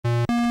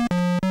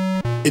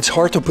It's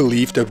hard to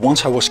believe that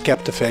once I was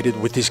captivated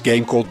with this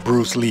game called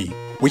Bruce Lee,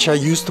 which I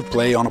used to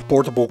play on a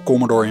portable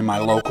Commodore in my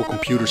local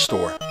computer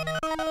store.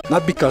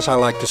 Not because I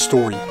liked the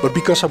story, but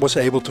because I was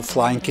able to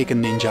fly and kick a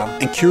ninja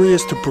and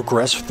curious to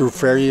progress through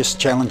various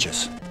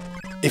challenges.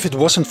 If it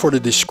wasn't for the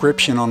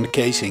description on the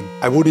casing,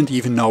 I wouldn't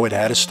even know it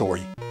had a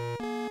story.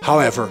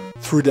 However,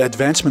 through the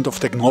advancement of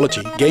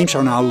technology, games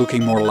are now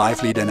looking more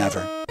lively than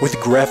ever. With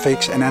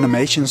graphics and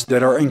animations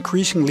that are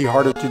increasingly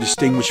harder to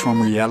distinguish from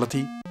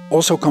reality,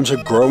 also comes a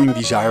growing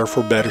desire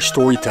for better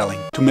storytelling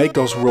to make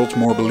those worlds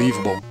more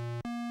believable.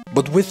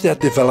 But with that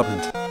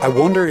development, I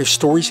wonder if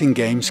stories in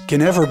games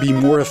can ever be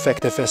more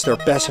effective as their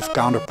passive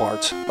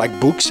counterparts, like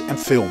books and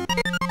film.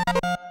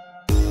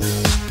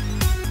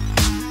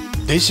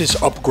 This is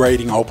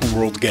Upgrading Open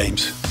World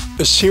Games,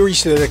 a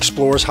series that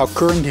explores how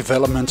current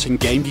developments in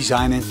game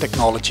design and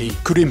technology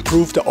could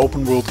improve the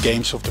open world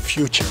games of the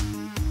future.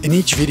 In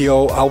each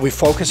video I'll be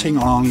focusing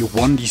on only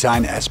one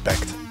design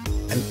aspect,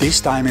 and this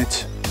time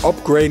it's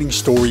upgrading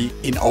story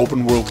in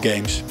open world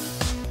games.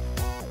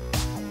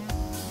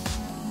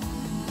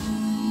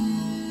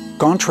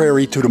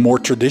 Contrary to the more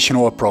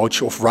traditional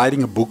approach of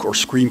writing a book or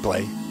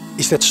screenplay,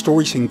 is that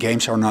stories in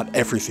games are not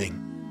everything.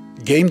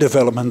 Game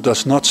development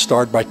does not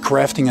start by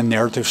crafting a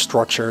narrative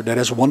structure that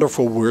has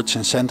wonderful words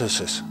and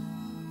sentences.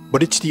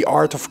 But it's the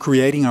art of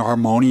creating a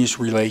harmonious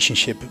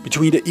relationship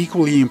between the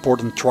equally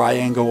important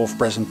triangle of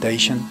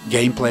presentation,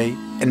 gameplay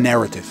and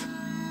narrative.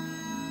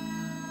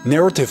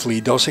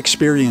 Narratively, those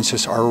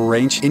experiences are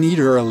arranged in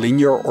either a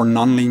linear or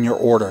non-linear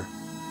order.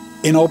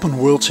 In open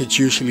worlds it's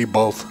usually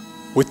both,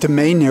 with the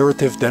main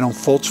narrative that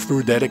unfolds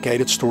through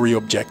dedicated story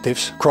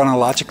objectives,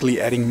 chronologically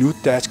adding new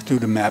tasks to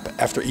the map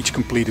after each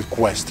completed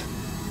quest,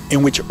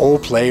 in which all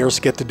players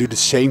get to do the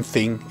same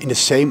thing in the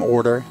same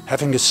order,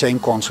 having the same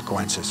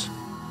consequences.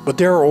 But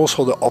there are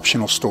also the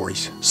optional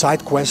stories,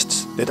 side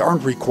quests that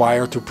aren't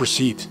required to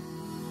proceed.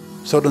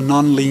 So the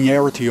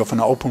non-linearity of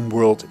an open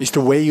world is the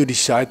way you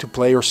decide to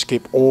play or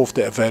skip all of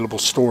the available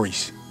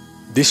stories.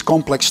 This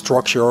complex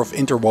structure of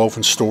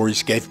interwoven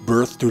stories gave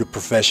birth to the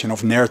profession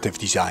of narrative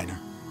designer.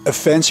 A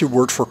fancy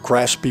word for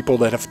craftspeople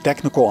that have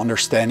technical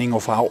understanding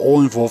of how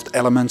all involved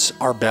elements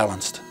are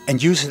balanced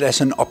and use it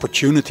as an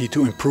opportunity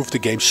to improve the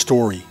game's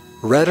story,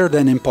 rather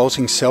than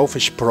imposing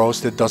selfish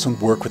prose that doesn't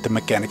work with the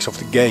mechanics of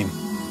the game.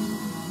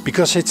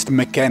 Because it's the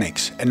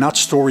mechanics and not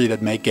story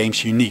that make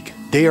games unique.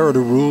 They are the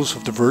rules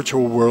of the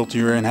virtual world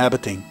you're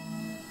inhabiting.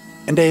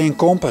 And they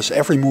encompass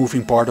every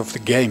moving part of the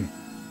game.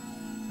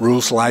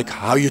 Rules like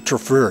how you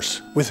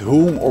traverse, with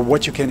whom or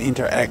what you can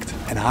interact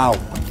and how.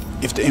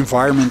 If the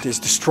environment is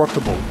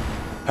destructible,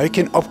 how you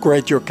can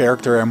upgrade your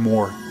character and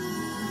more.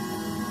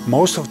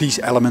 Most of these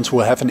elements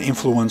will have an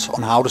influence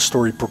on how the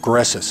story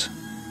progresses.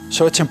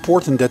 So it's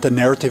important that the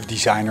narrative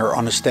designer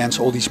understands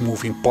all these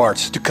moving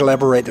parts to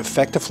collaborate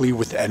effectively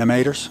with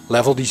animators,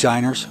 level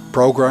designers,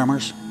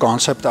 programmers,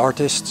 concept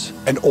artists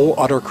and all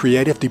other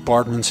creative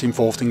departments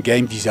involved in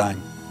game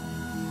design.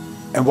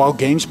 And while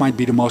games might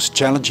be the most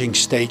challenging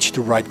stage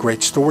to write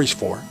great stories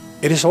for,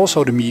 it is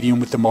also the medium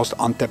with the most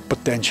untapped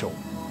potential.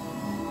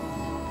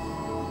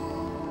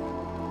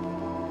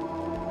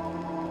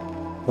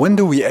 When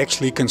do we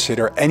actually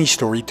consider any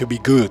story to be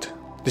good?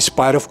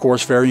 Despite of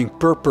course varying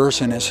per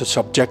person as a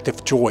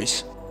subjective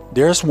choice,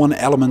 there's one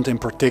element in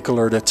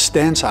particular that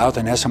stands out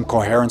and has some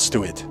coherence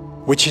to it,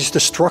 which is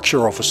the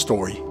structure of a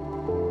story.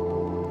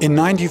 In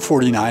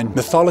 1949,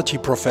 mythology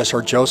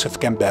professor Joseph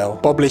Campbell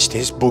published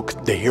his book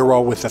The Hero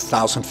with a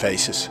Thousand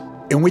Faces,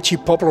 in which he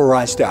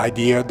popularized the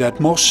idea that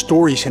most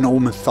stories in all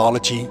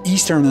mythology,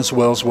 Eastern as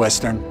well as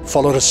Western,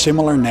 followed a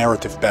similar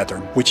narrative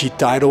pattern, which he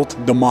titled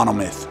the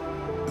monomyth.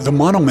 The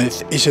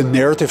monomyth is a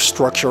narrative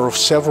structure of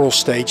several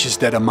stages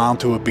that amount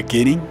to a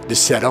beginning, the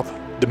setup,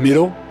 the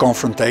middle,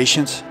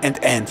 confrontations,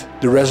 and end,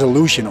 the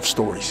resolution of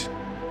stories.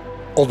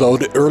 Although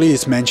the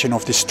earliest mention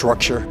of this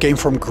structure came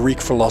from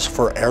Greek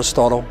philosopher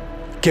Aristotle,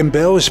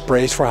 Campbell is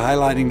praised for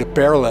highlighting the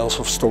parallels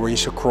of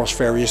stories across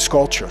various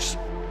cultures.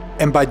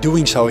 And by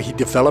doing so he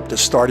developed a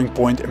starting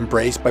point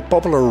embraced by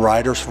popular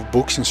writers of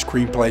books and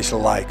screenplays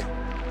alike.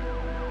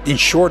 In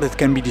short, it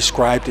can be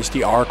described as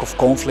the arc of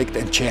conflict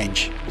and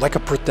change, like a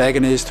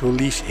protagonist who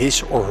leaves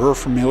his or her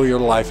familiar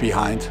life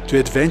behind to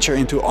adventure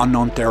into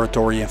unknown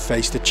territory and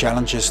face the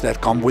challenges that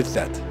come with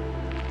that,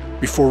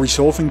 before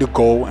resolving the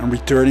goal and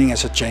returning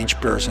as a changed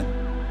person.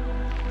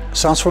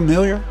 Sounds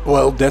familiar?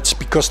 Well, that's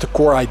because the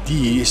core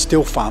idea is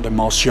still found in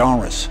most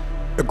genres.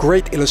 A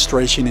great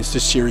illustration is the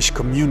series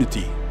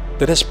Community,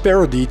 that has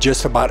parodied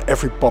just about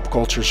every pop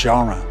culture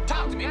genre,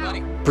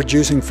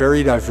 producing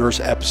very diverse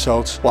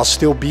episodes while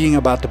still being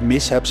about the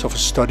mishaps of a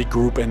study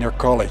group in their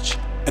college.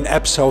 An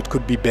episode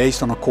could be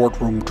based on a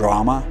courtroom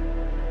drama,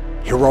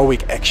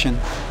 heroic action,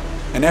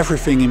 and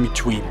everything in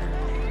between.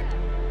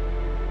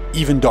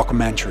 Even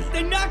documentary.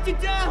 They knocked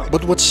it down!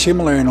 But what's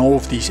similar in all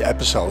of these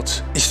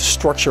episodes is the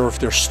structure of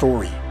their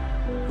story.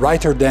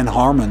 Writer Dan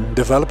Harmon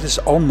developed his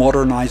own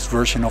modernized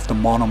version of the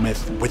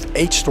monomyth with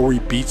 8 story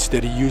beats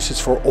that he uses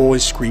for all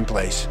his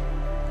screenplays.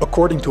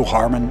 According to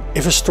Harmon,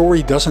 if a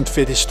story doesn't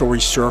fit his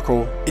story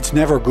circle, it's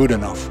never good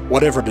enough,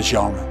 whatever the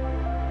genre.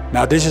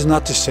 Now, this is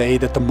not to say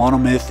that the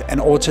monomyth and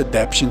all its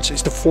adaptations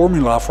is the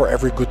formula for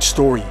every good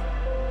story.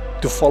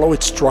 To follow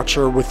its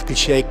structure with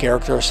cliché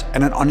characters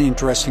and an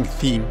uninteresting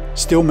theme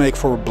still make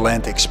for a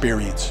bland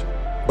experience.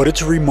 But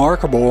it's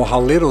remarkable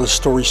how little the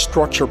story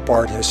structure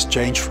part has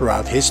changed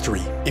throughout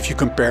history, if you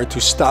compare it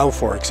to style,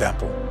 for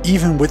example.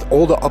 Even with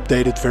all the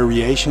updated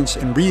variations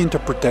and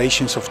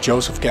reinterpretations of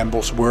Joseph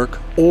Campbell's work,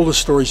 all the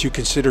stories you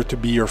consider to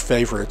be your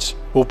favorites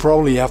will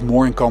probably have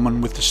more in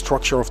common with the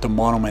structure of the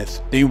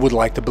monomyth than you would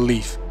like to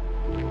believe.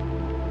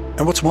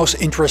 And what's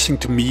most interesting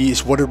to me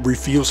is what it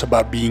reveals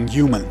about being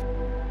human.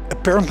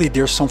 Apparently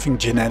there's something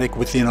genetic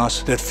within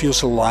us that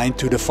feels aligned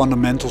to the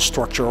fundamental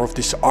structure of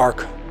this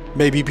arc.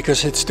 Maybe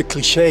because it's the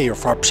cliché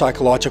of our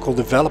psychological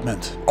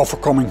development,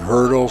 overcoming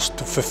hurdles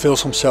to fulfill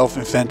some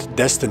self-invented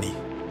destiny.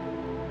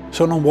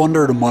 So no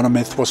wonder the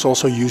monomyth was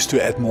also used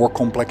to add more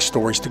complex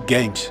stories to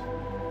games,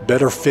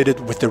 better fitted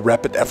with the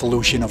rapid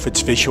evolution of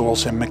its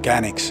visuals and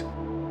mechanics.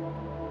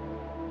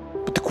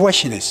 But the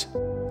question is,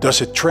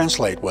 does it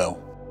translate well?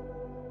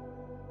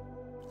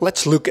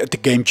 Let's look at the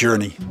game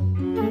Journey.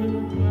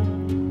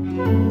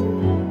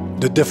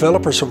 The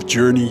developers of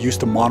Journey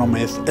used the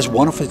monomyth as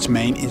one of its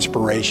main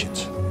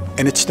inspirations,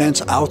 and it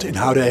stands out in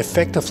how they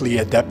effectively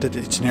adapted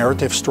its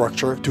narrative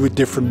structure to a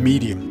different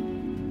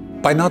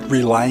medium. By not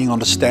relying on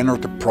the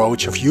standard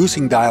approach of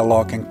using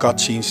dialogue and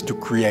cutscenes to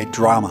create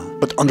drama,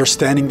 but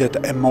understanding that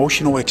the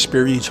emotional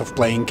experience of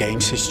playing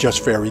games is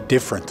just very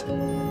different.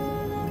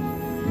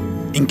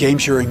 In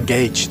games you're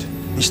engaged,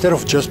 instead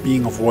of just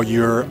being a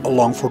voyeur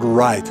along for the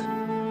ride.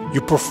 You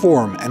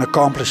perform and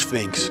accomplish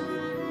things.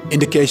 In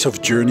the case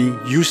of Journey,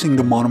 using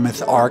the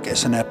monomyth arc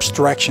as an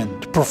abstraction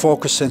to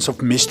provoke a sense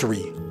of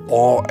mystery,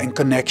 awe and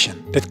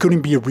connection that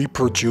couldn't be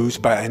reproduced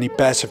by any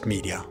passive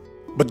media.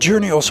 But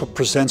Journey also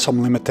presents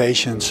some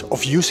limitations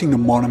of using the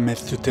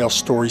monomyth to tell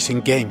stories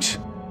in games.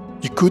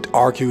 You could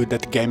argue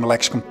that the game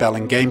lacks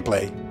compelling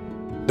gameplay.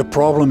 The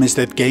problem is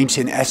that games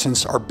in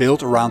essence are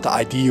built around the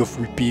idea of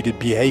repeated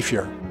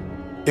behavior.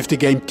 If the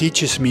game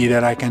teaches me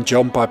that I can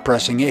jump by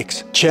pressing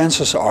X,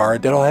 chances are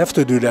that I'll have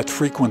to do that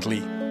frequently.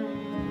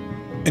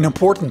 An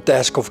important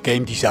task of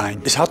game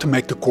design is how to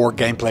make the core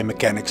gameplay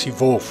mechanics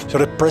evolve, so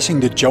that pressing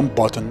the jump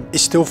button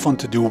is still fun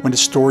to do when the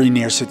story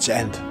nears its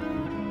end.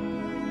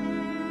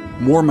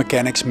 More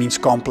mechanics means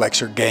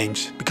complexer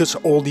games, because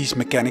all these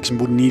mechanics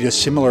would need a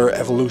similar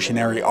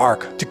evolutionary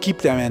arc to keep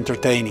them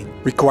entertaining,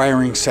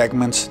 requiring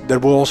segments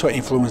that will also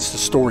influence the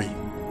story.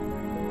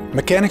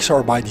 Mechanics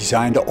are by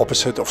design the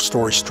opposite of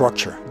story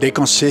structure. They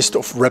consist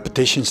of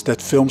repetitions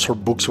that films or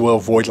books will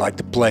avoid like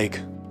the plague.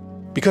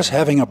 Because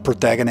having a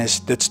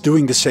protagonist that's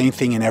doing the same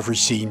thing in every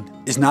scene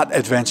is not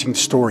advancing the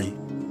story.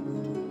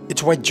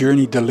 It's why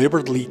Journey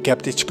deliberately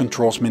kept its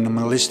controls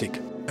minimalistic,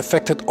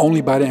 affected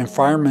only by the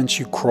environments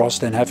you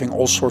crossed and having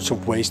all sorts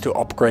of ways to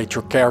upgrade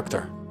your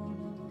character.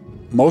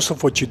 Most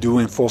of what you do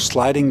involves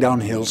sliding down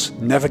hills,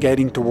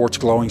 navigating towards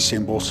glowing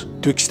symbols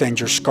to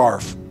extend your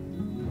scarf,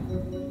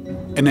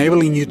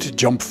 enabling you to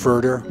jump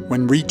further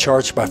when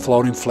recharged by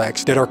floating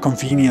flags that are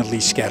conveniently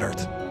scattered,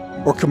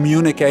 or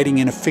communicating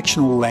in a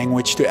fictional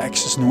language to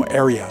access new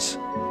areas.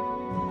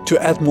 To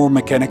add more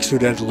mechanics to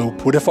that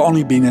loop would have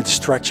only been a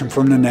distraction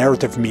from the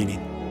narrative meaning.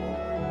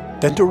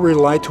 Then to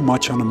rely too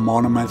much on the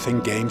monomyth in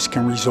games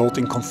can result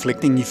in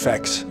conflicting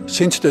effects,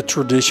 since the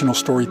traditional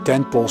story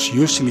tentpoles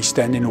usually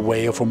stand in the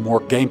way of a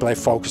more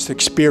gameplay-focused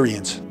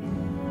experience.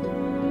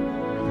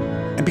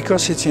 And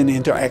because it's an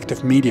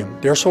interactive medium,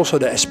 there's also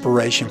the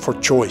aspiration for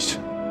choice.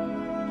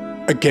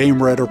 A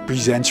game rather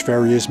presents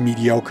various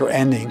mediocre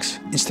endings,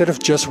 instead of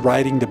just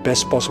writing the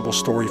best possible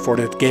story for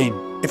that game,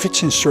 if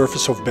it's in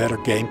service of better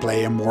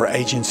gameplay and more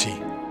agency.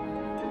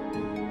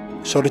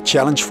 So the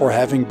challenge for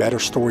having better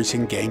stories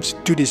in games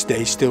to this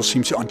day still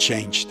seems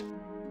unchanged.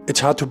 It's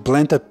how to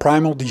blend that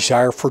primal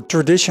desire for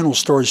traditional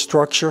story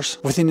structures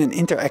within an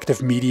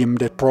interactive medium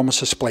that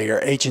promises player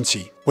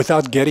agency,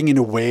 without getting in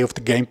the way of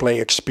the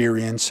gameplay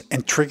experience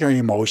and trigger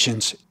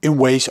emotions in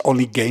ways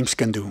only games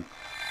can do.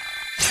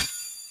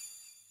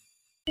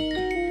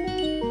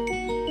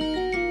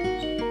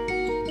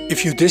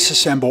 If you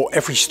disassemble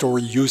every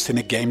story used in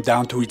a game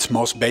down to its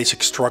most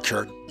basic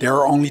structure, there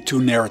are only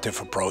two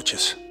narrative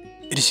approaches.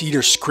 It is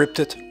either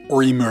scripted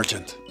or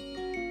emergent.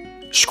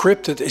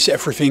 Scripted is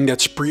everything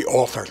that's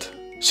pre-authored,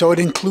 so it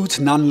includes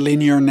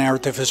non-linear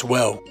narrative as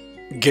well.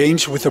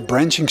 Games with a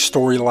branching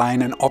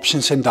storyline and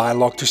options and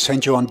dialogue to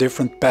send you on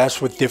different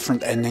paths with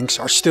different endings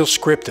are still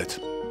scripted.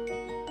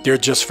 They're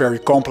just very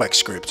complex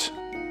scripts.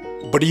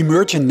 But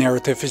emergent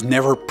narrative is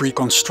never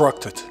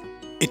pre-constructed.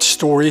 Its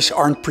stories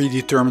aren't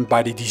predetermined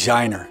by the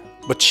designer,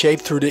 but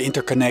shaped through the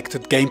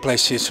interconnected gameplay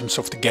systems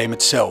of the game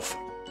itself.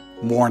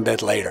 More on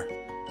that later.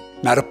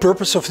 Now the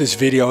purpose of this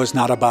video is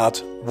not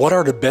about what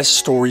are the best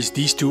stories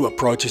these two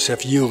approaches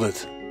have yielded,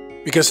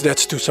 because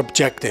that's too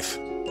subjective.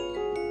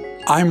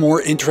 I'm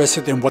more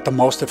interested in what the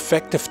most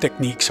effective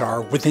techniques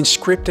are within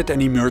scripted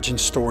and emergent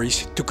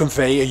stories to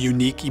convey a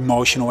unique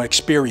emotional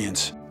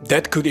experience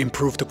that could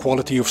improve the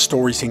quality of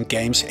stories in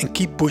games and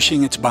keep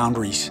pushing its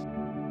boundaries.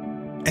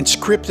 And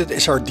scripted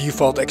is our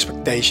default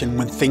expectation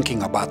when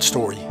thinking about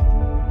story.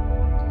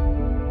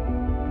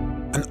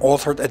 An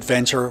authored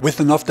adventure with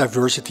enough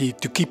diversity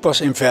to keep us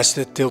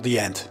invested till the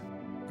end.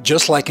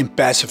 Just like in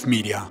passive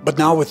media, but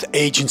now with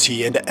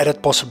agency and the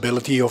added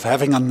possibility of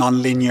having a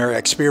non-linear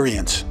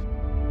experience.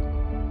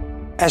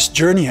 As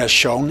Journey has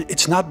shown,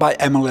 it's not by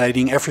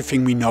emulating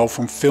everything we know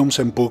from films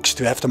and books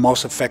to have the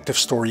most effective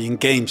story in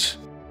games.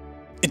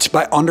 It's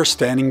by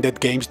understanding that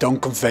games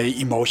don't convey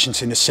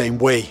emotions in the same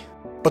way,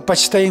 but by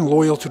staying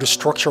loyal to the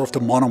structure of the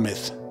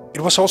monolith.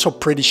 It was also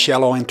pretty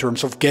shallow in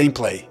terms of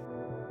gameplay.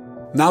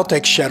 Now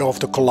take Shadow of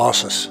the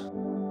Colossus.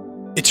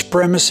 Its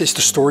premise is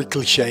the story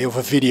cliché of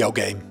a video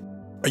game.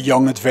 A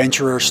young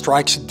adventurer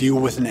strikes a deal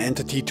with an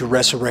entity to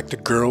resurrect a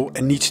girl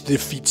and needs to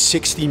defeat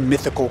 16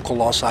 mythical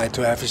colossi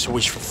to have his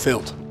wish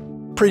fulfilled.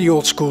 Pretty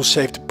old school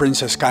save the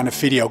princess kind of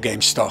video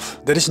game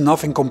stuff that is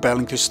nothing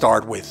compelling to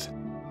start with.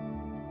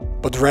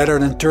 But rather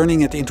than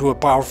turning it into a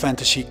power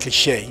fantasy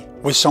cliché,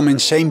 with some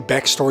insane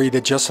backstory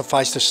that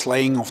justifies the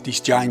slaying of these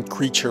giant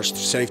creatures to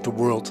save the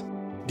world,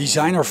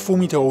 designer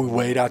Fumito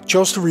Ueda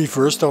chose to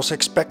reverse those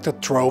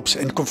expected tropes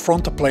and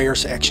confront the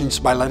player's actions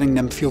by letting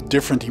them feel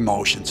different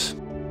emotions.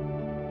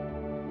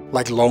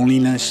 Like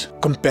loneliness,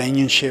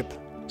 companionship,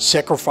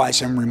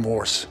 sacrifice and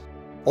remorse.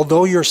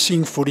 Although you're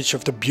seeing footage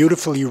of the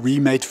beautifully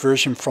remade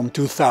version from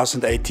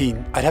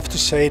 2018, I'd have to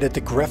say that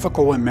the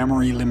graphical and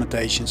memory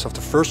limitations of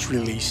the first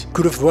release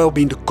could have well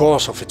been the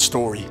cause of its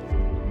story.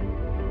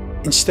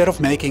 Instead of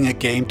making a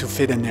game to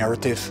fit a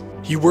narrative,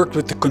 he worked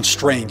with the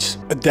constraints,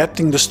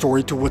 adapting the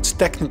story to what's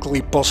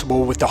technically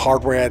possible with the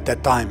hardware at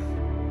that time.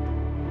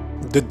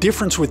 The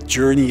difference with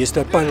Journey is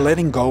that by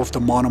letting go of the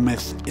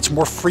monolith, it's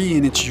more free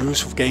in its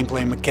use of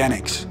gameplay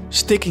mechanics,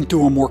 sticking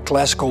to a more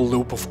classical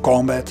loop of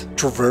combat,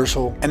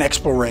 traversal and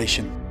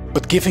exploration,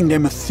 but giving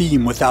them a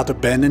theme without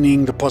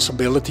abandoning the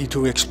possibility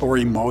to explore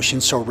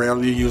emotions so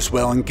rarely used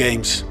well in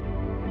games.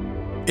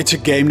 It's a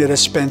game that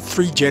has spanned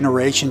 3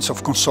 generations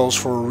of consoles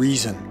for a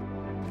reason.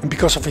 And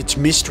because of its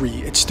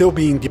mystery, it's still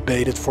being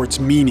debated for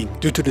its meaning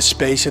due to the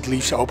space it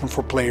leaves open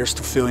for players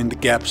to fill in the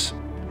gaps.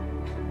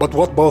 But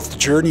what both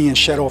Journey and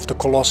Shadow of the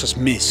Colossus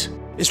miss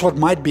is what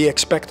might be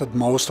expected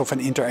most of an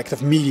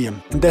interactive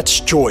medium, and that's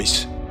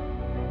choice.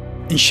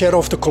 In Shadow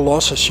of the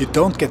Colossus you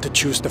don't get to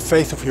choose the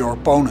fate of your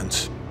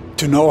opponents.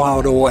 To know how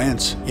it all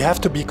ends, you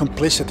have to be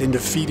complicit in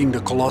defeating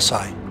the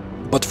colossi.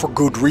 But for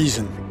good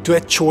reason. To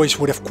add choice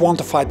would have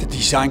quantified the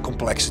design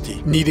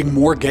complexity, needing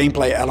more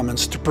gameplay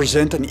elements to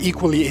present an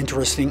equally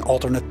interesting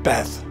alternate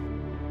path.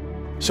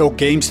 So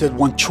games that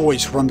want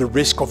choice run the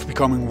risk of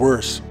becoming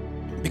worse,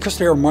 because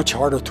they are much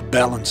harder to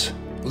balance,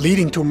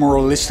 leading to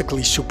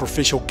moralistically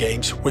superficial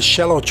games with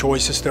shallow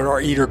choices that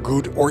are either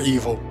good or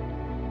evil.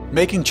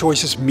 Making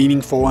choices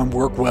meaningful and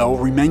work well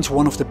remains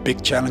one of the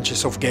big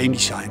challenges of game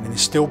design and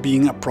is still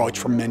being approached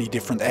from many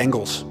different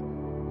angles.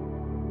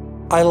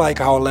 I like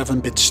how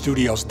 11-bit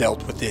studios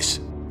dealt with this,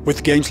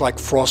 with games like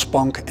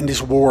Frostpunk and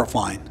This War of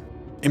Mine.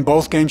 In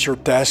both games you're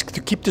tasked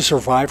to keep the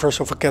survivors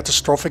of a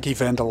catastrophic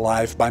event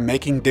alive by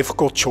making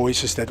difficult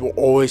choices that will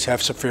always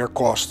have severe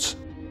costs.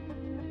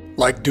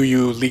 Like, do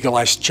you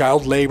legalize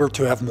child labor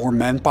to have more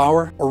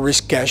manpower, or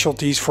risk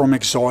casualties from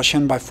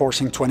exhaustion by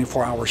forcing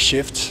 24-hour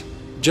shifts,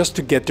 just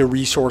to get the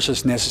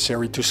resources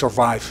necessary to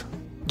survive?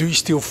 Do you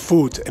steal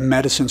food and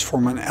medicines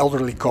from an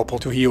elderly couple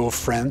to heal a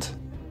friend,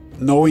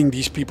 knowing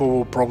these people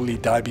will probably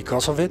die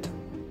because of it?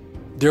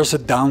 There's a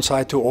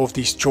downside to all of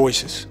these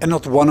choices, and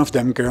not one of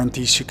them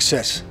guarantees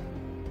success.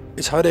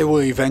 It's how they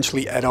will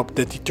eventually add up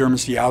that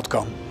determines the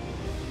outcome.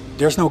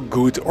 There's no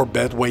good or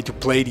bad way to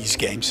play these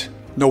games.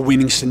 No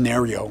winning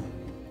scenario.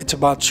 It's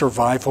about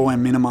survival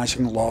and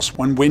minimizing loss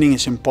when winning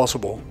is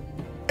impossible,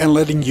 and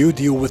letting you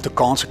deal with the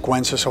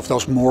consequences of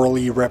those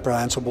morally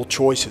reprehensible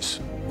choices.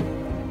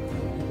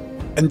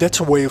 And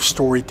that's a way of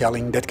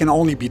storytelling that can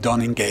only be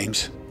done in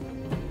games.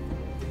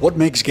 What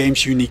makes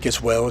games unique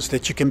as well is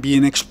that you can be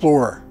an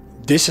explorer.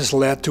 This has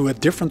led to a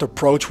different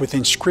approach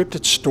within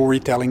scripted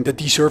storytelling that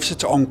deserves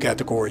its own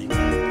category.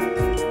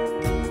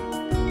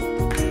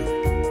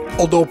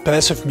 Although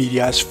passive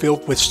media is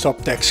filled with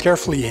subtext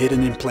carefully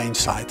hidden in plain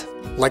sight,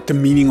 like the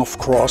meaning of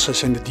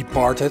crosses in The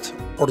Departed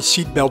or the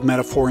seatbelt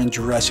metaphor in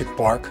Jurassic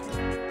Park,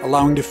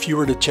 allowing the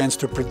viewer the chance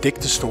to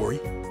predict the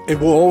story, it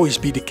will always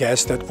be the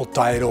cast that will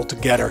tie it all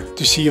together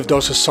to see if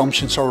those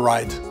assumptions are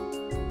right.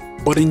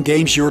 But in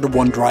games you're the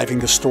one driving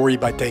the story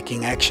by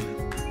taking action,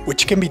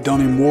 which can be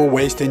done in more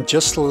ways than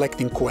just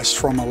selecting quests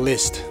from a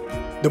list.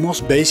 The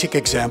most basic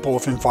example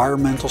of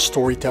environmental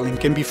storytelling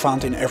can be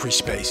found in every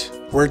space,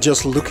 where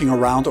just looking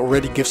around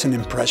already gives an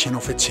impression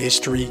of its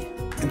history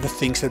and the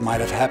things that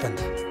might have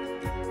happened.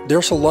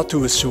 There's a lot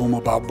to assume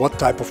about what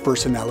type of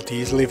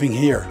personality is living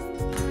here,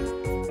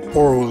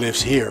 or who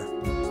lives here.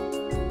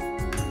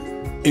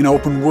 In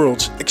open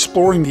worlds,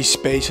 exploring these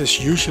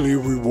spaces usually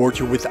reward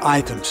you with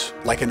items,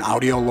 like an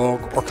audio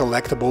log or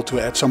collectible to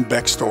add some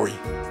backstory.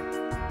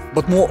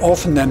 But more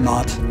often than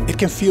not, it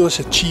can feel as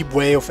a cheap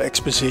way of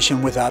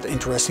exposition without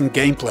interesting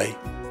gameplay.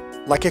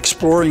 Like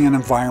exploring an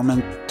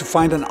environment to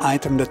find an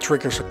item that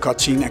triggers a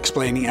cutscene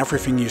explaining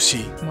everything you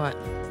see. What?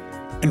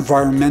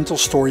 Environmental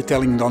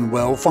storytelling done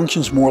well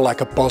functions more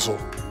like a puzzle,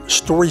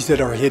 Stories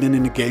that are hidden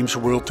in the game's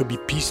world to be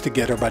pieced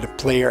together by the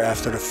player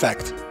after the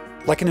fact,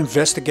 like an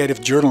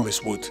investigative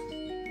journalist would.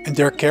 And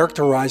they're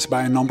characterized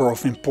by a number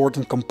of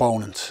important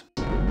components.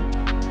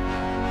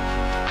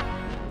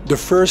 The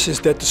first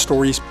is that the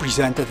story is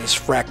presented as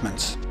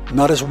fragments,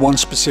 not as one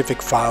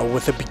specific file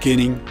with a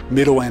beginning,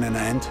 middle and an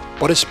end,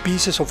 but as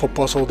pieces of a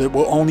puzzle that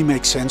will only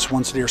make sense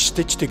once they are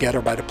stitched together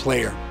by the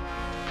player.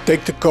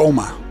 Take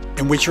Tacoma,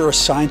 in which you're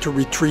assigned to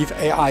retrieve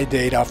AI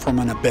data from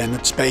an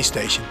abandoned space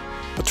station,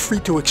 but free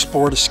to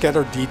explore the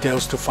scattered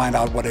details to find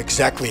out what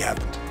exactly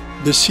happened.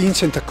 The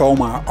scenes in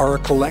Tacoma are a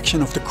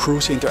collection of the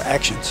crew's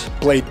interactions,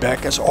 played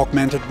back as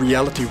augmented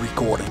reality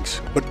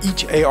recordings, but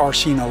each AR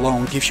scene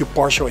alone gives you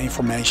partial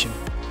information.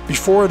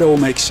 Before it all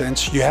makes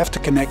sense, you have to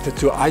connect it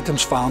to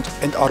items found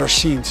and other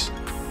scenes.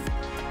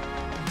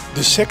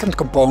 The second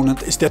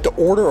component is that the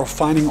order of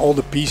finding all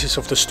the pieces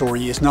of the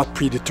story is not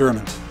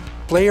predetermined.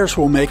 Players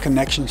will make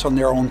connections on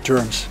their own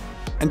terms,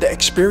 and the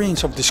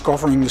experience of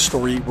discovering the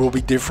story will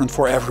be different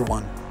for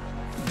everyone.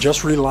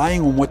 Just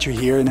relying on what you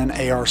hear in an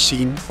AR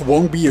scene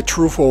won't be a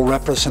truthful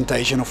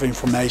representation of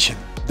information.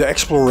 The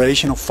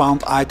exploration of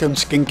found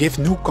items can give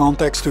new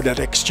context to that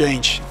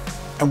exchange,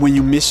 and when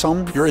you miss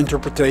some, your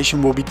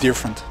interpretation will be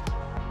different.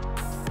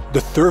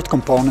 The third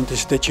component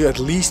is that you at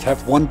least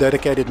have one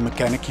dedicated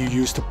mechanic you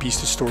use to piece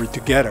the story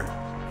together,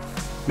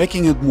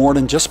 making it more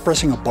than just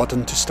pressing a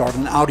button to start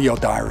an audio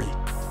diary.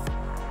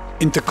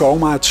 In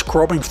Tacoma, it's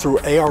scrubbing through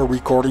AR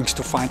recordings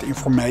to find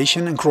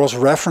information and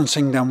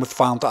cross-referencing them with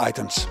found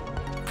items.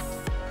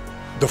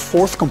 The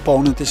fourth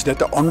component is that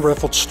the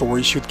unraveled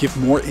story should give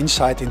more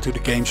insight into the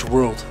game's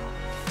world.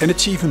 And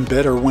it's even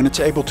better when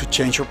it's able to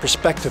change your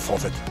perspective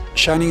of it,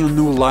 shining a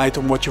new light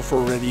on what you've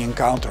already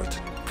encountered.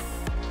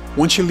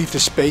 Once you leave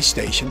the space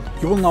station,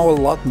 you will know a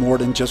lot more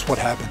than just what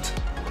happened.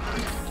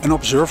 An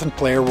observant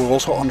player will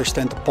also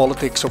understand the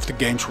politics of the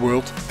game's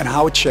world and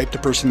how it shaped the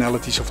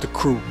personalities of the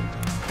crew.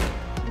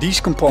 These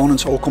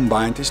components all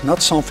combined is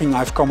not something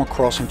I've come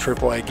across in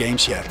AAA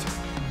games yet.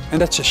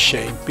 And that's a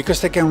shame, because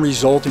they can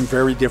result in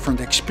very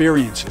different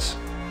experiences.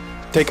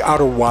 Take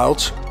Outer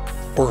Wilds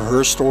or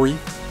Her Story.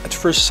 At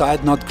first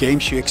sight, not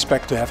games you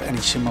expect to have any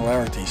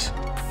similarities,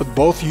 but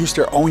both use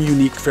their own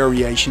unique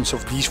variations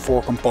of these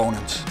four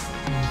components.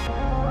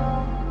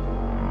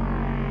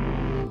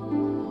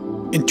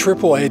 In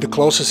AAA, the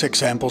closest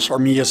examples are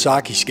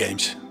Miyazaki's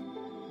games,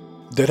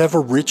 that have a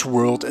rich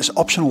world as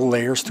optional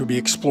layers to be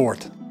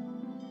explored.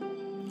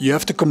 You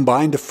have to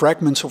combine the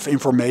fragments of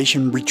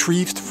information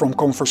retrieved from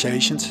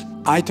conversations,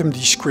 item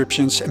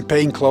descriptions and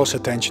paying close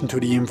attention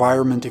to the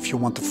environment if you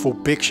want the full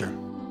picture.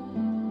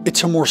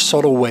 It's a more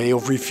subtle way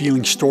of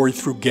revealing story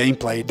through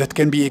gameplay that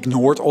can be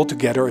ignored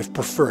altogether if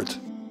preferred.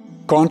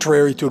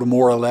 Contrary to the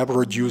more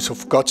elaborate use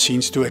of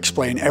cutscenes to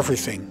explain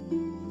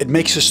everything, it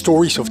makes the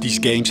stories of these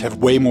games have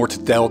way more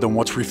to tell than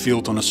what's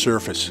revealed on the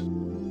surface.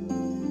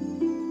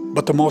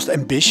 But the most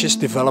ambitious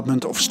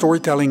development of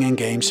storytelling in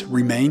games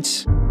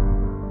remains.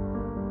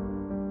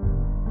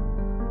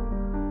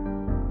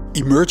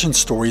 Emergent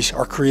stories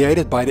are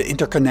created by the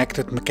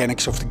interconnected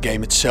mechanics of the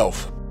game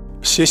itself.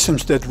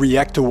 Systems that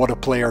react to what a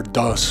player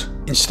does,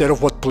 instead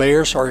of what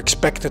players are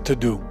expected to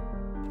do.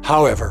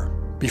 However,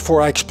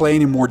 before I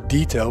explain in more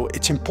detail,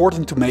 it's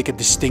important to make a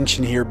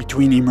distinction here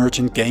between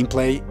emergent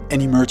gameplay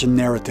and emergent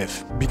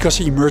narrative, because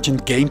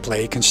emergent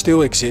gameplay can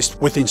still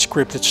exist within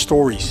scripted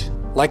stories,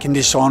 like in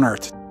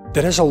Dishonored,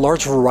 that has a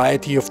large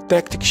variety of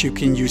tactics you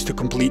can use to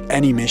complete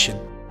any mission,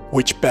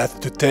 which path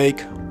to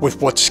take,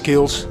 with what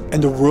skills,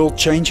 and the world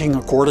changing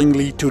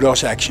accordingly to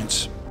those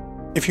actions.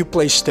 If you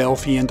play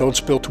stealthy and don't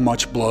spill too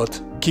much blood,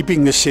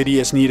 keeping the city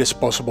as neat as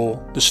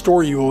possible, the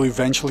story will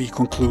eventually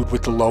conclude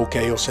with the low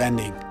chaos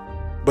ending.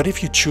 But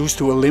if you choose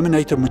to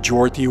eliminate the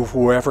majority of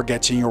whoever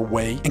gets in your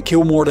way and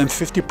kill more than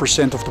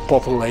 50% of the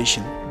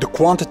population, the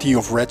quantity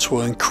of reds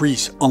will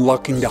increase,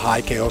 unlocking the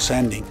high chaos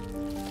ending.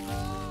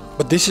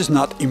 But this is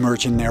not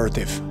emergent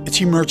narrative,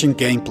 it's emergent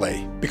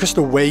gameplay, because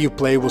the way you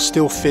play will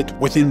still fit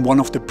within one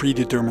of the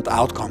predetermined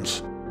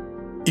outcomes.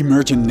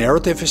 Emergent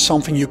narrative is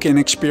something you can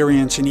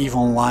experience in EVE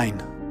Online,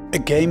 a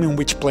game in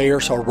which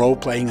players are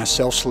role-playing a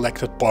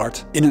self-selected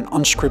part in an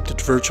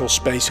unscripted virtual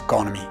space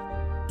economy.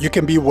 You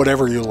can be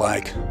whatever you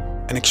like,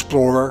 an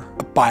explorer,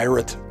 a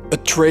pirate, a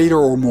trader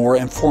or more,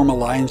 and form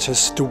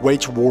alliances to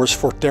wage wars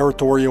for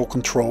territorial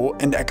control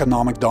and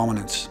economic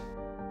dominance.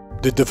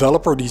 The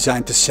developer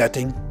designed the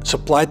setting,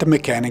 supplied the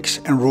mechanics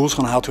and rules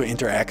on how to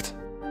interact,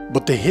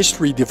 but the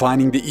history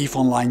defining the EVE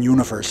Online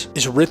universe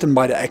is written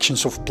by the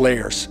actions of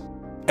players,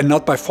 and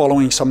not by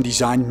following some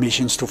designed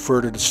missions to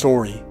further the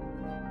story.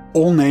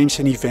 All names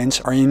and events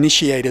are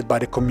initiated by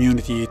the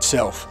community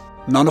itself.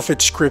 None of it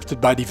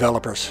scripted by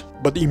developers,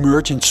 but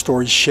emergent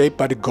stories shaped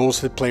by the goals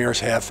that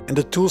players have and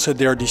the tools at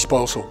their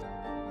disposal.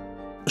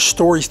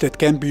 Stories that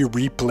can be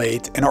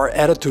replayed and are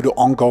added to the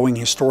ongoing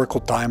historical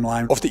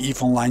timeline of the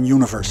EVE Online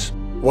universe,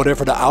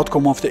 whatever the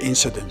outcome of the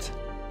incident.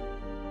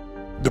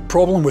 The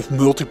problem with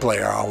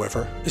multiplayer,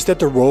 however, is that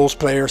the roles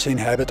players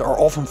inhabit are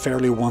often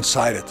fairly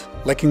one-sided,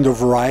 lacking the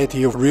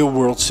variety of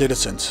real-world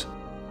citizens.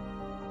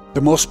 The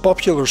most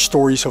popular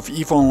stories of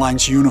EVE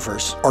Online's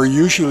universe are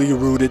usually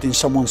rooted in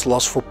someone's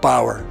lust for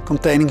power,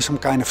 containing some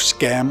kind of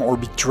scam or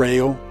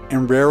betrayal,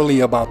 and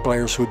rarely about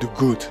players who do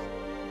good.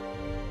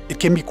 It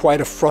can be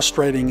quite a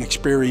frustrating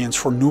experience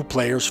for new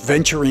players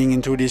venturing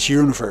into this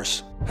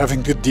universe,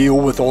 having to deal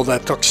with all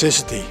that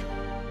toxicity.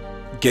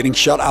 Getting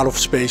shut out of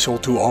space all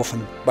too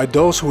often by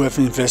those who have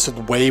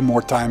invested way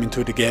more time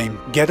into the game,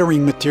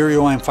 gathering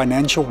material and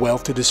financial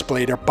wealth to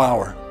display their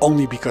power,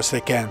 only because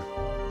they can.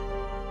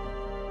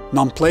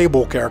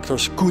 Non-playable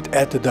characters could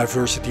add the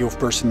diversity of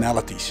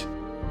personalities.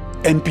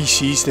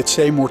 NPCs that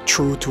stay more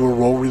true to a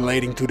role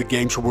relating to the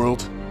game's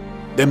world,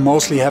 than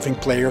mostly having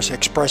players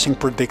expressing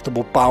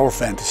predictable power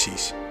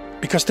fantasies.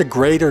 Because the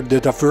greater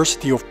the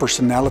diversity of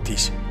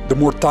personalities, the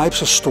more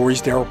types of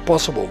stories there are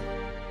possible.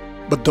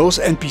 But those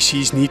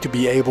NPCs need to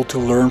be able to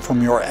learn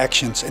from your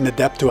actions and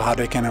adapt to how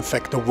they can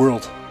affect the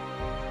world.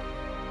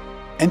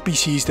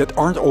 NPCs that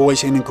aren't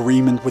always in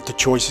agreement with the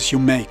choices you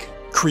make,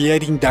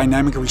 creating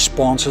dynamic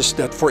responses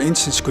that for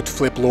instance could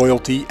flip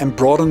loyalty and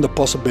broaden the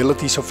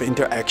possibilities of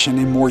interaction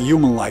in more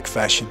human-like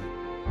fashion.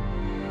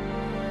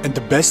 And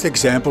the best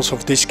examples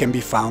of this can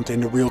be found in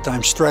the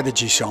real-time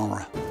strategy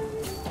genre,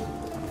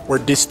 where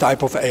this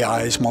type of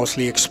AI is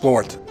mostly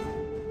explored.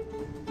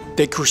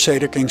 Take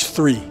Crusader Kings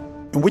 3,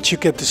 in which you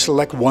get to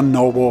select one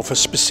noble of a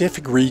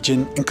specific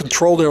region and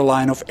control their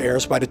line of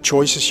heirs by the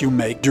choices you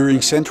make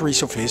during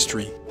centuries of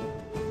history.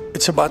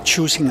 It's about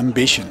choosing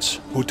ambitions,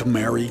 who to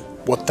marry,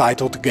 what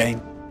title to gain,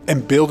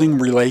 and building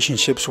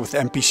relationships with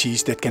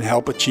NPCs that can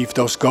help achieve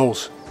those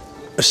goals.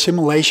 A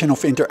simulation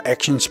of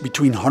interactions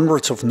between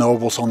hundreds of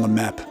nobles on the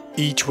map,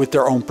 each with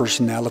their own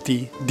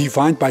personality,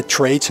 defined by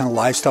traits and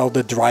lifestyle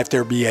that drive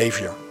their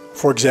behavior.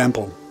 For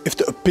example, if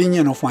the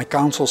opinion of my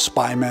council's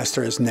spy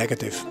master is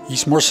negative,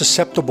 he's more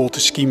susceptible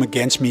to scheme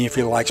against me if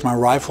he likes my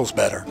rifles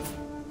better.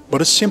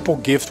 But a simple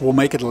gift will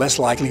make it less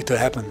likely to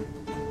happen.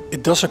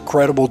 It does a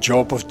credible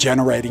job of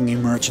generating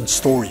emergent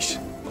stories,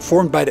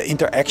 formed by the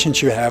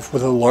interactions you have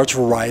with a large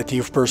variety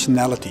of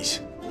personalities.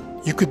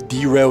 You could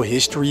derail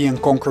history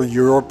and conquer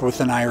Europe with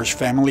an Irish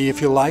family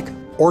if you like,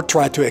 or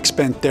try to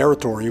expand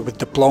territory with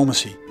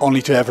diplomacy,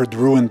 only to have it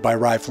ruined by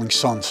rivaling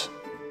sons.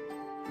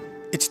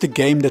 It's the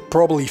game that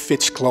probably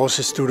fits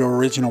closest to the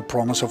original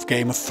promise of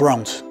Game of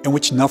Thrones, in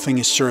which nothing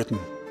is certain.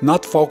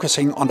 Not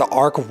focusing on the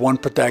arc of one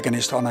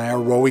protagonist on a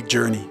heroic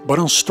journey, but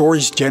on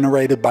stories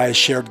generated by a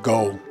shared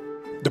goal.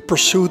 The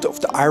pursuit of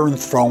the Iron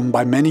Throne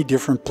by many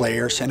different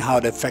players and how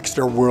it affects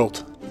their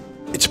world.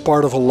 It's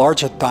part of a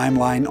larger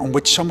timeline on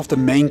which some of the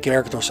main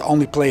characters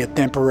only play a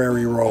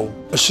temporary role.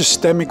 A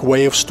systemic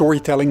way of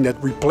storytelling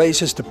that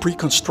replaces the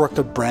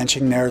pre-constructed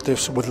branching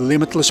narratives with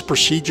limitless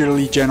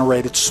procedurally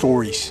generated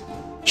stories,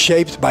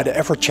 shaped by the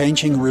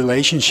ever-changing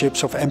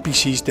relationships of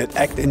NPCs that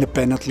act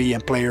independently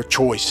and player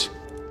choice.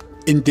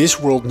 In this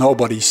world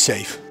nobody's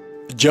safe.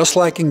 Just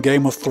like in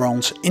Game of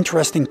Thrones,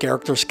 interesting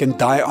characters can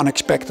die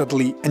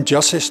unexpectedly and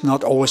justice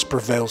not always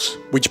prevails,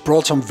 which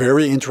brought some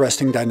very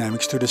interesting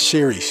dynamics to the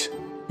series,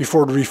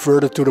 before it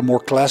reverted to the more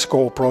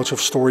classical approach of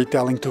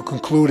storytelling to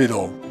conclude it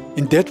all.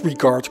 In that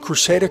regard,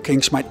 Crusader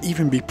Kings might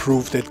even be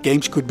proof that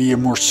games could be a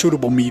more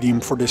suitable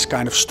medium for this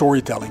kind of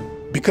storytelling,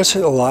 because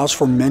it allows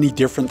for many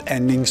different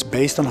endings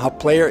based on how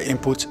player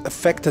inputs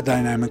affect the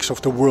dynamics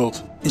of the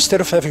world,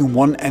 instead of having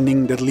one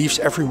ending that leaves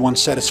everyone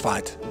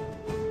satisfied.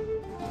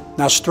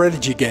 Now,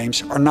 strategy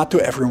games are not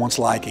to everyone's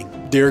liking.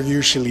 They're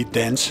usually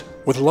dense,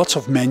 with lots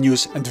of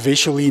menus and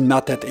visually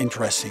not that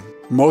interesting.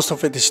 Most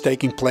of it is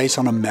taking place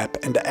on a map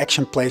and the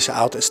action plays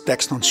out as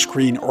text on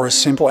screen or as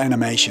simple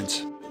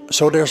animations.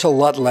 So there's a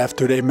lot left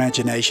to the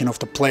imagination of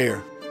the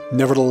player.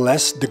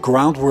 Nevertheless, the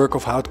groundwork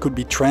of how it could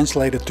be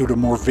translated to the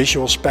more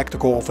visual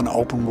spectacle of an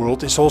open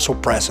world is also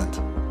present.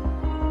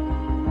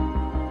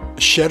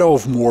 Shadow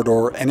of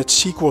Mordor and its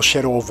sequel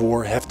Shadow of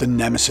War have the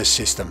Nemesis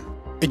system.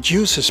 It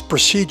uses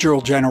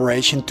procedural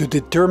generation to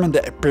determine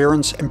the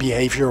appearance and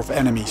behavior of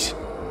enemies.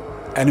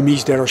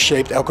 Enemies that are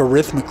shaped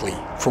algorithmically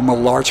from a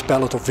large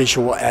palette of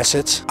visual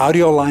assets,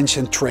 audio lines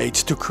and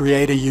traits to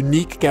create a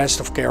unique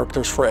cast of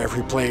characters for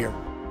every player.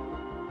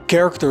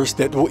 Characters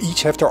that will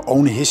each have their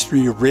own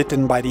history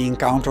written by the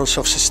encounters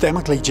of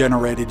systemically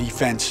generated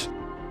events.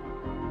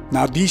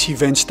 Now these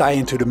events tie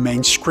into the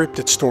main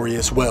scripted story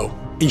as well.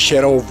 In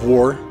Shadow of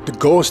War, the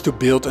goal is to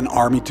build an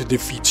army to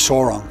defeat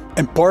Sauron,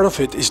 and part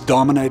of it is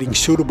dominating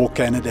suitable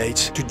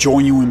candidates to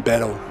join you in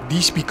battle.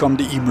 These become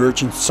the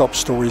emergent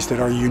sub-stories that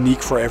are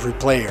unique for every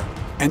player,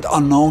 and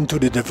unknown to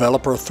the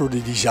developer through the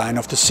design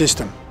of the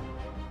system.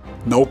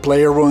 No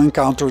player will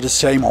encounter the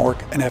same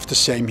orc and have the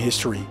same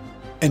history.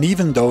 And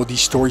even though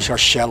these stories are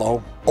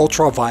shallow,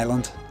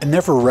 ultra-violent and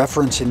never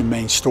referenced in the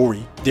main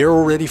story, they're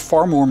already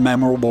far more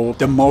memorable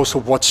than most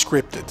of what's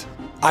scripted.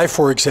 I,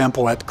 for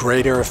example, had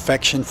greater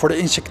affection for the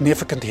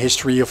insignificant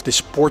history of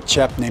this poor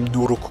chap named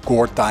Nuruk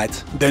Gortide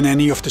than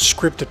any of the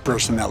scripted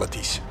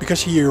personalities,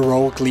 because he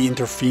heroically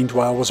intervened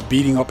while I was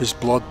beating up his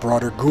blood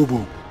brother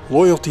Gubu.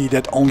 Loyalty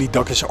that only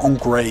dug his own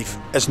grave,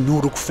 as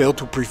Nuruk failed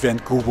to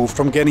prevent Gubu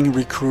from getting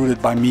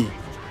recruited by me.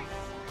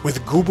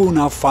 With Gubu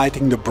now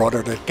fighting the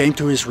brother that came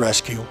to his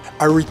rescue,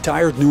 I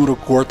retired Nurul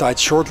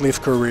Gortait's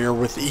short-lived career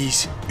with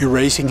ease,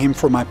 erasing him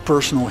from my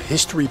personal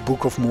history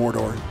book of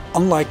Mordor,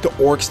 unlike the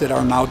orcs that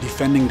are now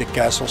defending the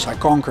castles I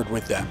conquered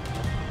with them.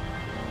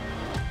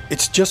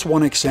 It's just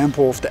one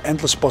example of the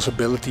endless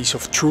possibilities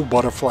of true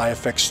butterfly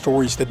effect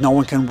stories that no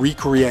one can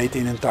recreate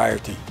in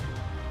entirety.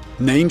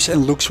 Names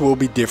and looks will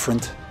be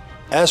different,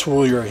 as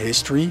will your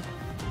history,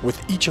 with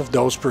each of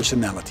those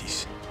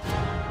personalities.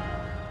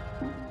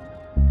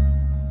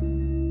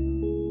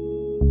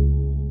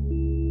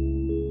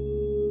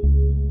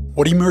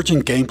 What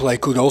emergent gameplay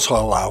could also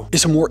allow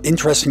is a more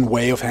interesting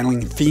way of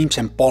handling themes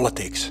and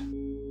politics.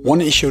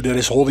 One issue that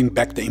is holding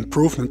back the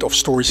improvement of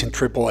stories in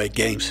AAA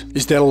games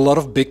is that a lot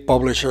of big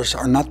publishers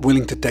are not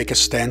willing to take a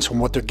stance on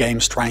what their game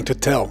is trying to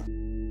tell.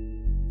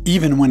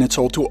 Even when it's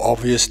all too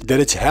obvious that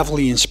it's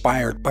heavily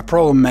inspired by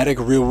problematic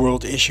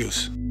real-world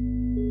issues.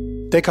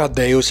 Take out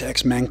Deus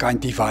Ex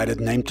Mankind Divided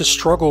named the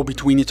struggle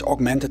between its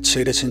augmented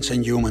citizens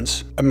and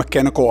humans a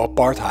mechanical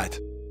apartheid,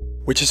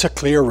 which is a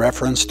clear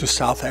reference to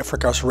South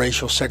Africa's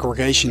racial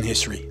segregation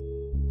history,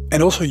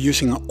 and also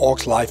using an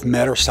Orcs Life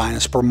Matter sign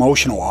as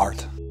promotional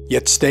art,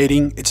 yet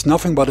stating it's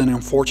nothing but an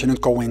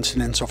unfortunate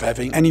coincidence of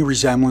having any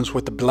resemblance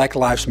with the Black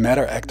Lives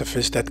Matter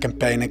activists that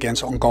campaign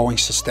against ongoing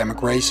systemic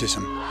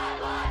racism.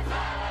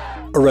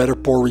 A rather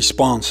poor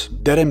response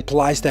that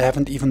implies they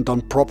haven't even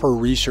done proper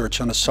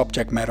research on the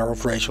subject matter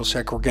of racial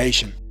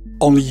segregation,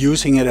 only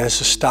using it as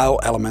a style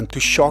element to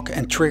shock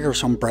and trigger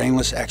some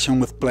brainless action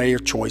with player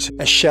choice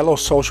as shallow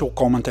social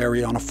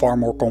commentary on a far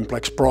more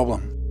complex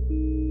problem.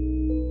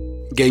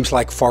 Games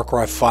like Far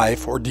Cry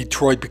 5 or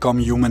Detroit Become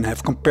Human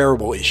have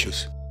comparable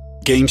issues.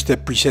 Games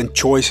that present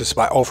choices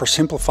by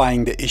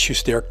oversimplifying the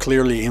issues they are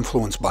clearly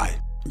influenced by,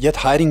 yet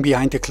hiding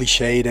behind the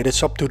cliché that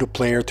it's up to the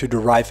player to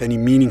derive any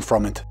meaning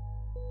from it,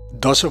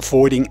 thus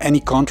avoiding any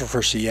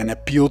controversy and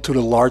appeal to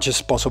the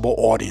largest possible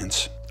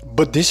audience.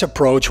 But this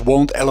approach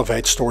won't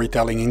elevate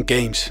storytelling in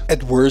games.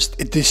 At worst,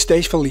 it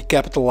distastefully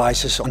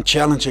capitalizes on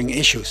challenging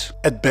issues.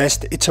 At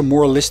best, it's a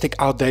moralistic,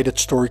 outdated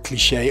story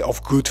cliché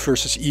of good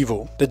versus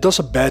evil that does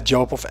a bad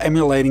job of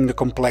emulating the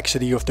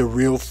complexity of the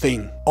real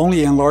thing,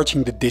 only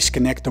enlarging the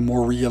disconnect the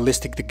more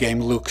realistic the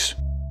game looks.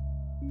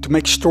 To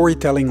make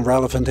storytelling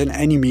relevant in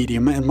any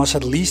medium, it must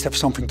at least have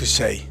something to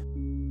say,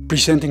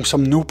 presenting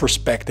some new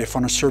perspective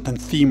on a certain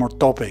theme or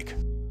topic.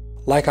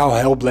 Like how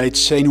Hellblade's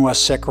Senua's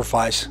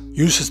Sacrifice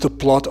uses the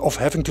plot of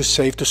having to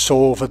save the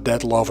soul of a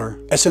dead lover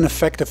as an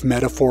effective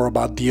metaphor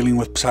about dealing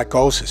with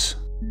psychosis.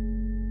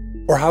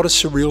 Or how the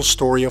surreal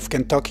story of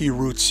Kentucky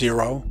Route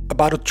Zero,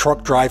 about a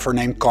truck driver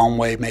named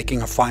Conway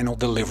making a final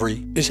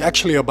delivery, is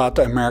actually about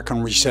the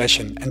American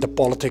recession and the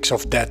politics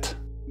of debt,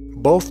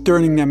 both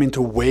turning them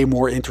into way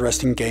more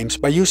interesting games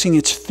by using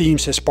its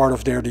themes as part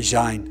of their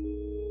design.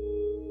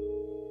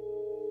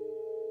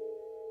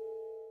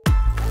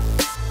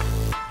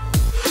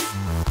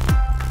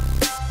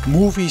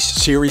 Movies,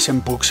 series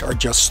and books are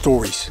just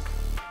stories.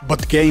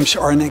 But games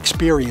are an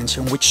experience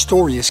in which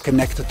story is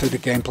connected to the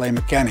gameplay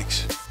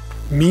mechanics.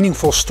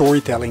 Meaningful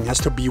storytelling has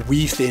to be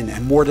weaved in,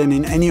 and more than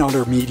in any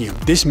other medium.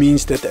 This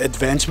means that the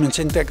advancements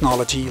in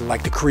technology,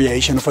 like the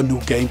creation of a new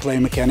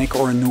gameplay mechanic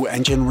or a new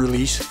engine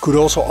release, could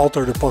also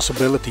alter the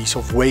possibilities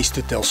of ways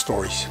to tell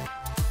stories.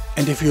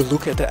 And if you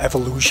look at the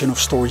evolution of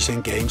stories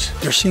in games,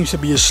 there seems to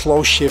be a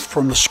slow shift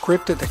from the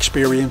scripted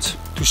experience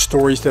to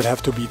stories that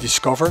have to be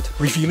discovered,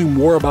 revealing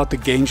more about the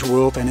game's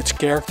world and its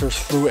characters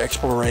through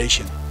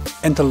exploration.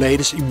 And the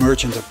latest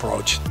emergent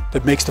approach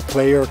that makes the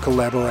player a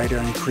collaborator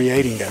in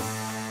creating them.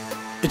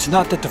 It's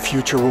not that the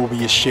future will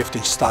be a shift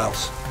in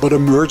styles, but a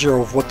merger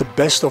of what the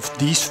best of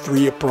these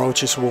three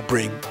approaches will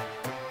bring.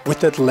 With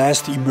that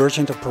last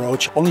emergent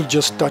approach only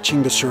just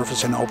touching the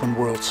surface in open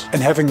worlds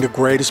and having the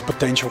greatest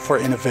potential for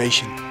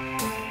innovation.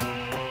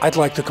 I'd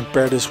like to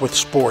compare this with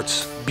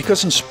sports,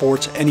 because in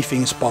sports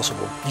anything is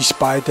possible.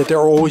 Despite that there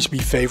will always be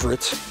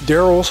favorites,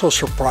 there are also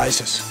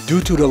surprises, due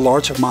to the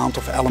large amount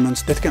of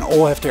elements that can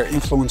all have their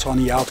influence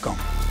on the outcome.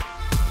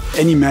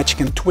 Any match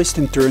can twist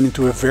and turn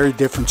into a very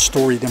different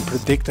story than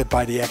predicted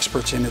by the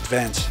experts in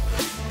advance.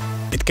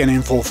 It can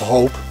involve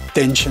hope,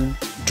 tension,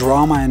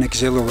 drama and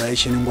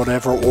exhilaration in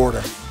whatever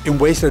order, in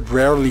ways that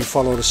rarely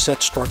follow the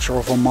set structure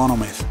of a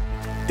monomyth.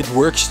 It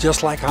works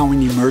just like how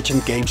an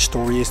emergent game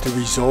story is the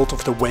result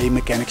of the way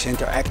mechanics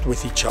interact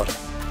with each other.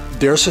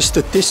 There's a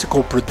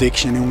statistical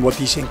prediction in what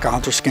these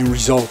encounters can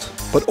result,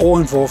 but all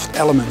involved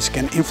elements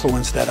can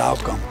influence that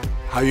outcome.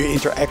 How you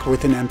interact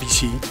with an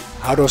NPC,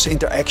 how those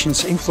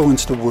interactions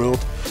influence the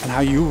world, and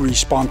how you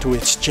respond to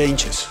its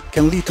changes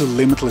can lead to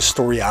limitless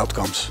story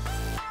outcomes.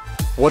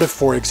 What if,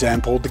 for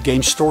example, the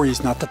game's story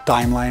is not the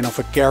timeline of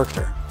a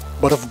character,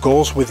 but of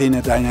goals within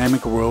a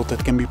dynamic world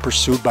that can be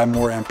pursued by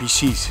more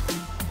NPCs?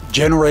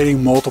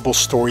 Generating multiple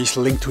stories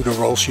linked to the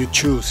roles you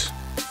choose.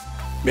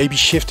 Maybe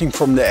shifting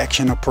from the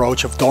action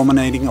approach of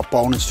dominating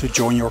opponents to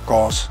join your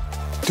cause,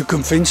 to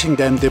convincing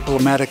them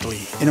diplomatically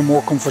in a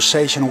more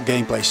conversational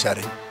gameplay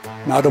setting.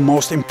 Now the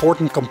most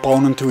important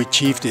component to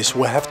achieve this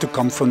will have to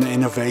come from the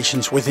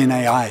innovations within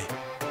AI.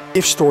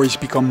 If stories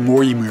become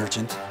more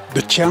emergent,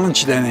 the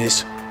challenge then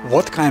is,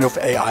 What kind of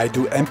AI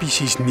do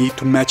NPCs need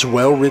to match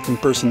well-written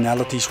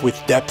personalities with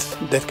depth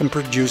that can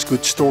produce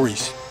good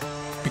stories?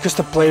 Because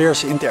the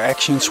player's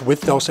interactions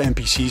with those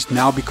NPCs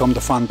now become the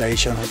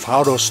foundation of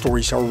how those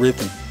stories are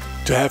written.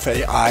 To have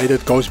AI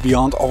that goes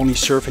beyond only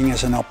serving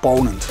as an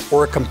opponent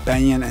or a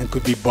companion and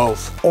could be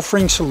both,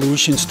 offering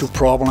solutions to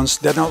problems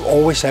that don't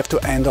always have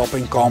to end up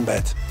in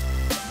combat.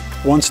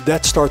 Once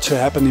that starts to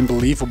happen in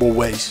believable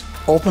ways,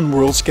 open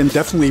worlds can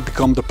definitely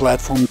become the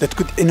platform that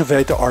could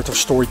innovate the art of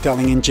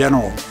storytelling in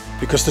general,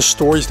 because the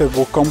stories that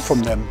will come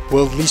from them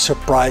will at least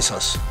surprise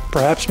us,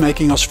 perhaps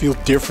making us feel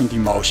different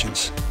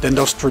emotions than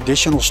those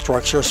traditional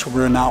structures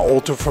we're now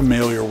all too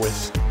familiar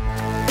with.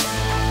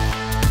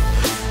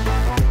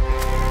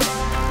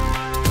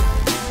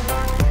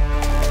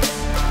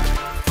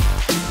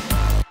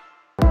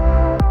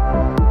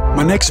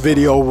 My next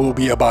video will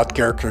be about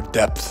character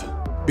depth,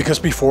 because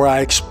before I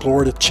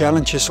explore the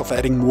challenges of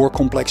adding more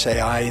complex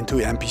AI into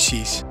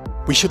NPCs,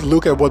 we should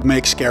look at what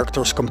makes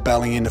characters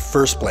compelling in the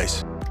first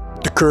place.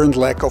 The current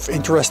lack of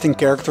interesting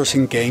characters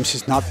in games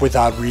is not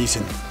without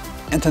reason,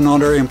 and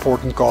another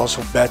important cause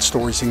of bad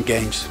stories in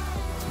games.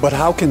 But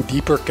how can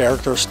deeper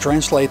characters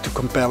translate to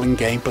compelling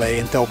gameplay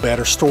and tell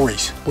better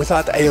stories,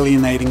 without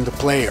alienating the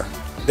player?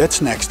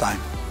 That's next time.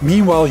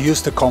 Meanwhile,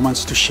 use the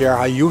comments to share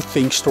how you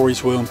think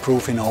stories will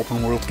improve in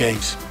open world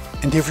games.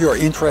 And if you're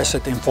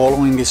interested in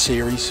following this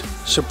series,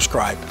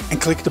 subscribe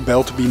and click the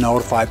bell to be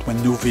notified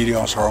when new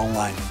videos are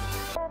online.